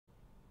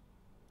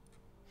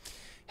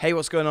Hey,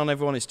 what's going on,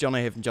 everyone? It's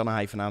Johnny here from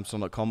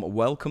johnny-armstrong.com.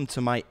 Welcome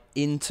to my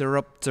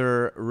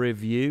Interruptr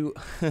review.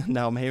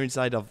 Now, I'm here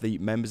inside of the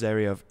members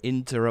area of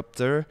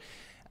Interruptr,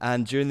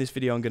 and during this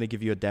video, I'm going to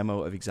give you a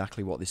demo of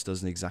exactly what this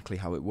does and exactly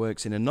how it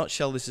works. In a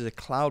nutshell, this is a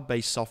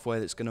cloud-based software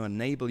that's going to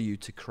enable you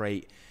to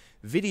create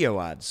video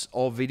ads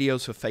or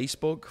videos for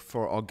Facebook,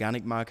 for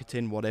organic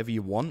marketing, whatever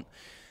you want.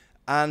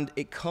 And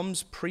it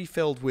comes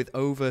pre-filled with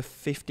over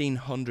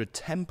 1,500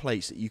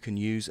 templates that you can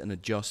use and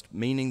adjust,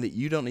 meaning that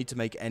you don't need to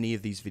make any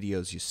of these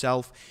videos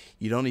yourself.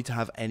 You don't need to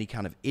have any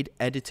kind of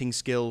editing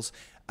skills,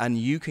 and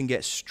you can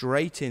get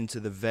straight into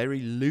the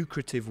very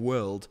lucrative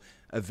world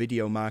of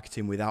video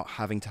marketing without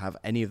having to have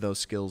any of those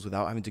skills,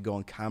 without having to go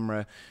on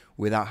camera,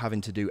 without having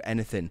to do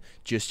anything,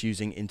 just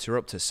using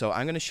Interruptr. So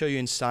I'm going to show you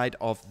inside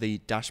of the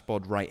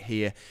dashboard right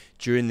here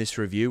during this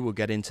review. We'll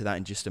get into that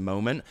in just a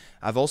moment.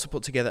 I've also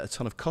put together a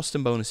ton of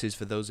custom bonuses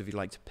for those of you who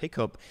like to pick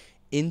up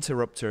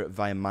Interruptr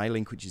via my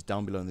link, which is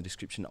down below in the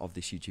description of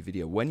this YouTube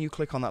video. When you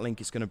click on that link,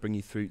 it's going to bring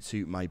you through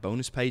to my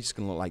bonus page. It's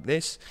going to look like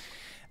this.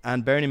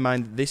 And bearing in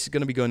mind, this is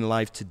going to be going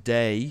live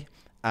today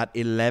at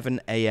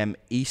 11 a.m.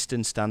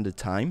 Eastern Standard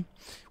Time,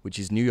 which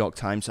is New York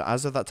time. So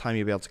as of that time,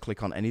 you'll be able to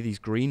click on any of these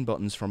green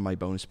buttons from my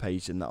bonus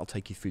page, and that'll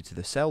take you through to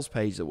the sales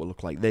page that will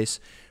look like this,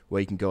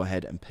 where you can go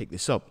ahead and pick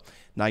this up.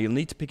 Now, you'll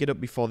need to pick it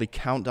up before the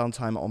countdown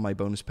time on my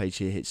bonus page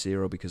here hits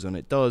 0, because when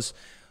it does,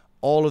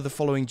 all of the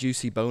following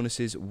juicy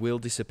bonuses will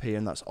disappear,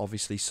 and that's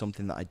obviously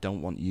something that I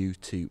don't want you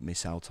to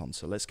miss out on.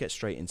 So let's get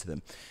straight into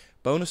them.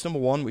 Bonus number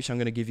 1, which I'm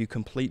going to give you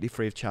completely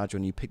free of charge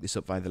when you pick this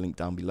up via the link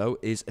down below,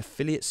 is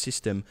affiliate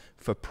system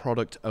for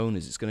product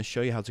owners. It's going to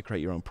show you how to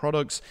create your own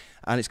products,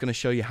 and it's going to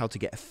show you how to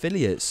get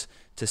affiliates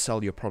to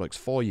sell your products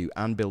for you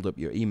and build up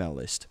your email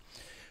list.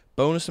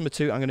 Bonus number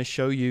 2, I'm going to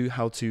show you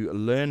how to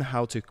learn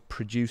how to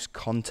produce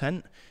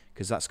content,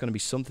 because that's going to be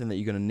something that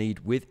you're going to need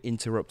with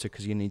Interruptr,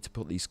 because you need to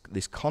put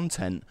this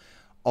content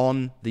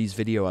on these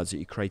video ads that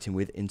you're creating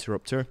with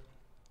Interruptr.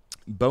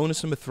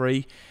 Bonus number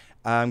 3,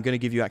 I'm going to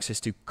give you access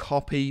to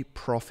Copy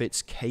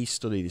Profits Case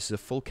Study. This is a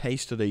full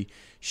case study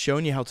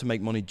showing you how to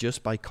make money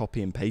just by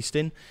copy and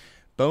pasting.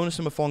 Bonus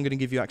number 4, I'm going to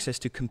give you access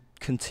to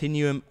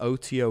Continuum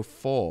OTO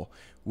 4,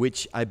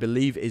 which I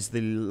believe is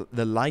the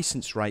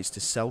license rights to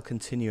sell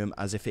Continuum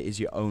as if it is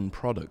your own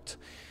product.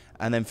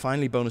 And then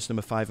finally, bonus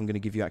number 5, I'm going to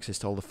give you access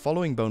to all the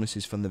following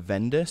bonuses from the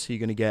vendor. So you're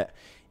going to get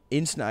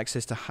instant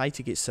access to high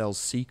ticket sales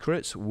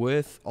secrets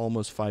worth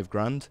almost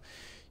 $5,000.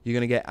 You're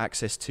going to get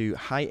access to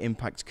high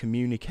impact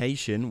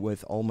communication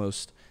worth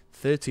almost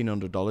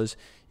 $1,300.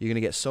 You're going to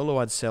get solo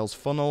ad sales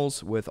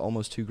funnels worth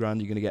almost $2,000.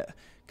 You're going to get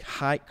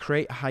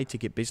create a high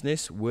ticket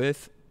business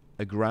worth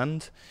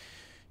 $1,000.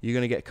 You're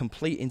going to get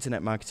complete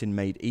internet marketing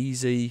made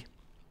easy,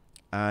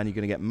 and you're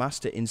going to get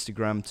master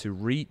Instagram to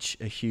reach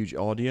a huge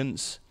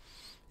audience.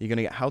 You're going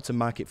to get how to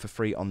market for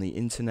free on the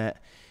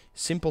internet,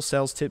 simple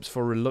sales tips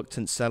for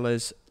reluctant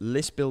sellers,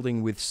 list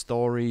building with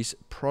stories,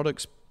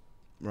 products.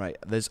 Right,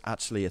 there's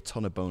actually a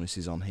ton of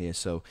bonuses on here,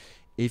 so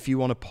if you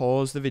want to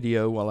pause the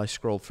video while I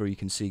scroll through, you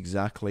can see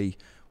exactly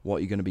what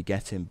you're going to be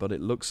getting. But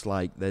it looks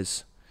like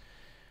there's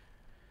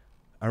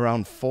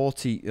around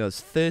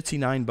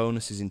 39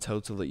 bonuses in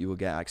total that you will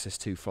get access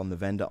to from the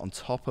vendor, on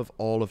top of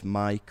all of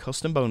my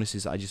custom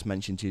bonuses that I just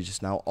mentioned to you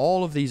just now.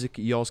 All of these are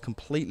yours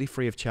completely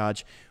free of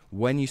charge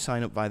when you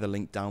sign up via the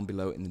link down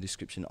below in the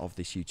description of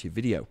this YouTube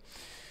video.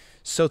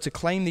 So to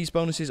claim these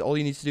bonuses, all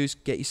you need to do is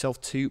get yourself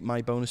to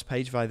my bonus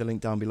page via the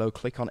link down below.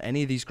 Click on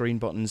any of these green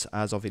buttons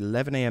as of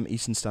 11 a.m.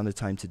 Eastern Standard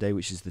Time today,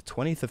 which is the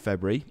 20th of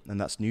February, and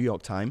that's New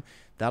York time.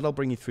 That'll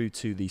bring you through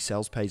to the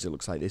sales page that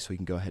looks like this, so you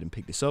can go ahead and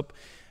pick this up.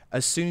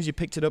 As soon as you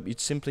picked it up,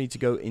 you'd simply need to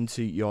go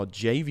into your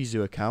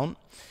JVZoo account,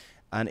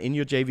 and in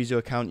your JVZoo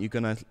account, you're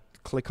going to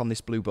click on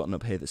this blue button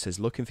up here that says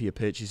looking for your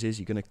purchases.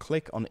 You're going to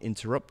click on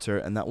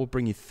Interruptr, and that will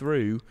bring you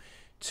through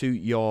to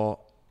your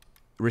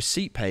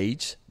receipt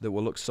page that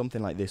will look something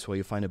like this, where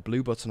you'll find a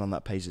blue button on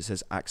that page that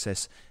says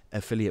access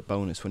affiliate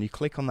bonus. When you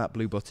click on that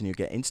blue button, you'll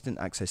get instant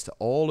access to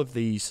all of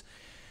these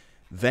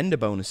vendor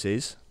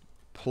bonuses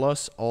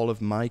plus all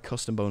of my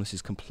custom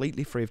bonuses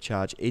completely free of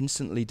charge,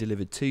 instantly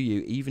delivered to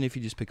you, even if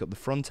you just pick up the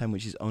front end,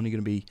 which is only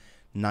going to be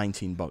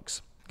 19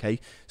 bucks. Okay,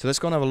 so let's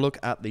go and have a look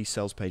at the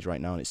sales page right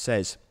now, and it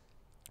says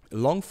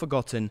long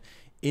forgotten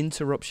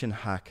interruption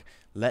hack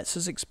lets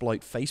us exploit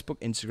Facebook,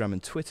 Instagram,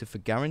 and Twitter for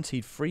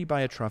guaranteed free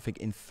buyer traffic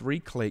in 3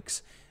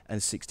 clicks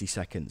and 60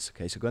 seconds.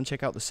 Okay, so go and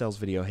check out the sales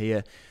video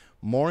here.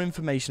 More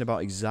information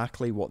about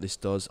exactly what this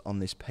does on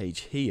this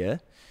page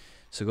here.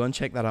 So go and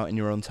check that out in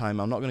your own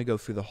time. I'm not going to go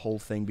through the whole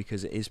thing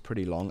because it is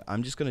pretty long.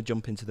 I'm just going to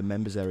jump into the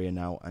members area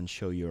now and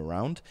show you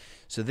around.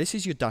 So this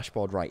is your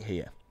dashboard right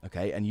here.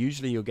 Okay, and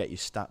usually you'll get your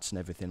stats and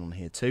everything on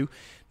here too.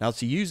 Now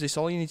to use this,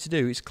 all you need to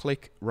do is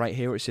click right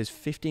here where it says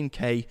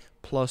 15K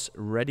plus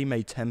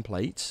ready-made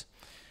templates.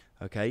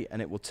 Okay,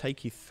 and it will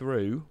take you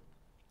through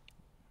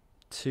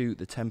to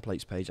the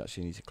templates page.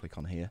 Actually, you need to click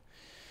on here.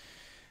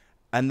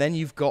 And then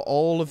you've got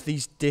all of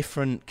these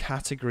different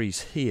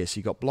categories here. So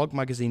you've got blog,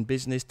 magazine,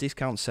 business,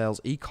 discount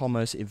sales,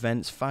 e-commerce,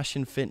 events,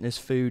 fashion, fitness,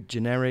 food,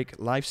 generic,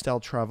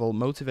 lifestyle, travel,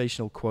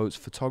 motivational quotes,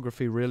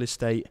 photography, real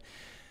estate,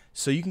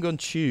 So you can go and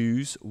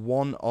choose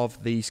one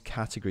of these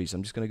categories.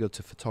 I'm just going to go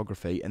to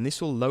photography, and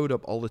this will load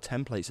up all the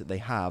templates that they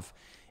have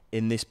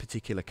in this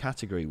particular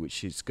category,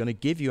 which is going to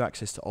give you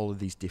access to all of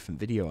these different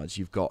video ads.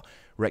 You've got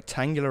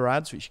rectangular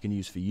ads, which you can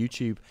use for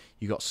YouTube.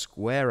 You've got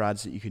square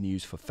ads that you can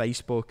use for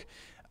Facebook.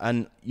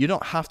 And you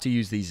don't have to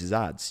use these as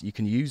ads. You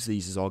can use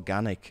these as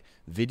organic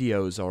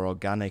videos or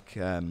organic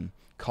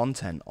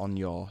content on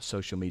your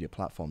social media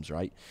platforms,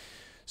 right?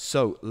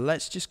 So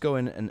let's just go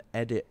in and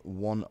edit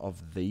one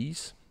of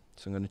these.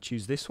 So I'm going to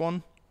choose this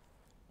one,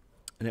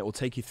 and it will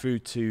take you through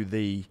to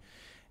the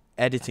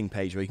editing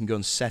page where you can go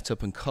and set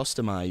up and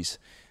customize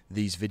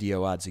these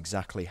video ads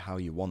exactly how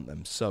you want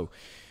them. So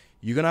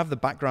you're going to have the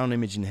background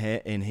image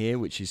in here,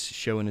 which is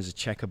showing as a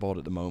checkerboard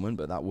at the moment,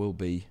 but that will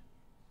be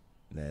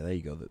there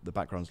you go, the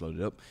background's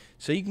loaded up.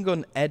 So you can go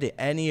and edit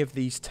any of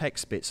these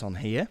text bits on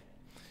here,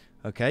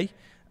 okay?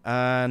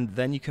 And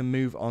then you can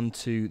move on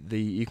to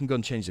you can go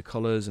and change the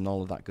colors and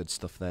all of that good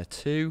stuff there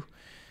too.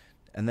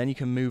 And then you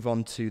can move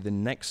on to the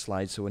next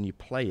slide, so when you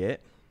play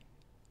it,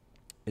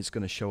 it's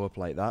going to show up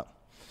like that.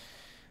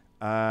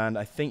 And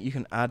I think you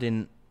can add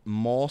in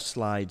more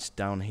slides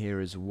down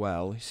here as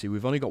well. See,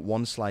 we've only got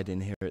one slide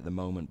in here at the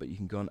moment, but you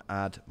can go and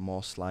add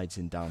more slides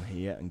in down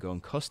here and go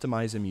and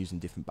customize them using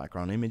different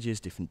background images,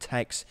 different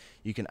text.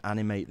 You can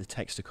animate the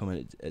text to come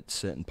in at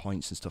certain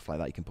points and stuff like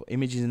that. You can put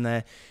images in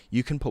there.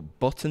 You can put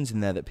buttons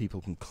in there that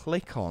people can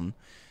click on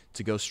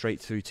to go straight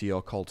through to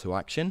your call to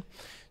action.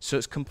 So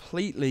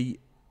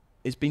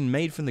it's been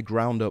made from the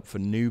ground up for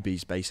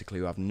newbies, basically,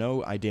 who have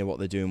no idea what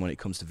they're doing when it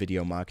comes to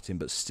video marketing,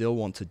 but still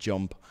want to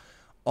jump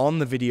on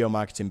the video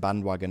marketing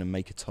bandwagon and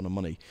make a ton of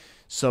money.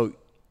 So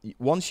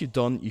once you're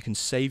done, you can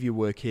save your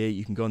work here.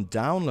 You can go and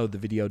download the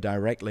video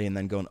directly and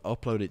then go and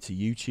upload it to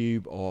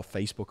YouTube or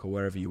Facebook or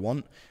wherever you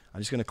want. I'm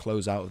just going to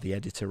close out of the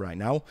editor right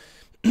now.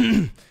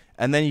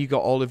 And then you've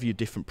got all of your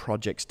different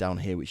projects down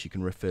here, which you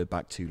can refer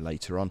back to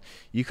later on.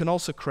 You can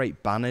also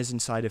create banners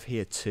inside of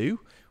here too,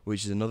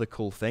 which is another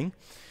cool thing.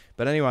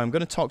 But anyway, I'm going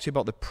to talk to you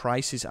about the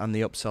prices and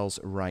the upsells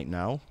right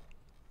now.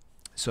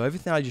 So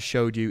everything I just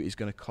showed you is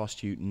going to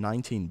cost you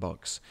 19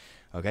 bucks.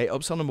 Okay,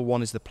 upsell number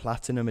one is the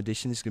Platinum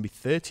Edition. This is going to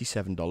be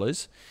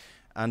 $37.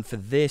 And for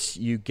this,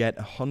 you get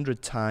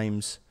 100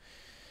 times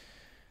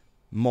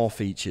more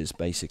features,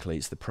 basically.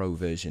 It's the Pro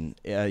version.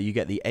 You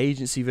get the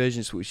agency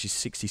version, which is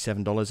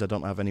 $67. I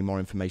don't have any more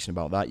information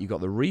about that. You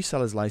got the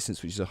reseller's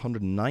license, which is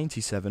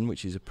 $197,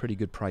 which is a pretty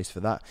good price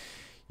for that.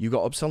 You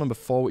got upsell number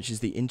 4, which is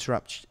the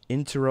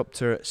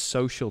Interruptr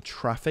Social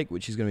Traffic,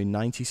 which is going to be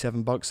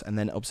 97 bucks, and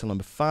then upsell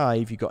number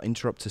 5, you got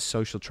Interruptr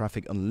Social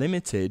Traffic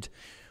Unlimited,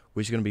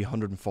 which is going to be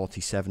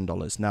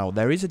 $147. Now,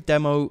 there is a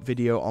demo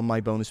video on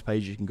my bonus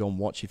page you can go and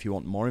watch if you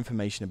want more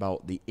information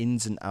about the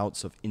ins and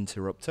outs of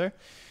Interruptr.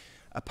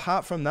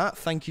 Apart from that,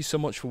 thank you so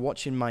much for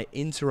watching my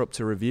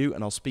Interruptr review,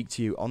 and I'll speak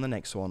to you on the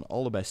next one.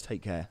 All the best.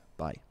 Take care.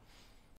 Bye.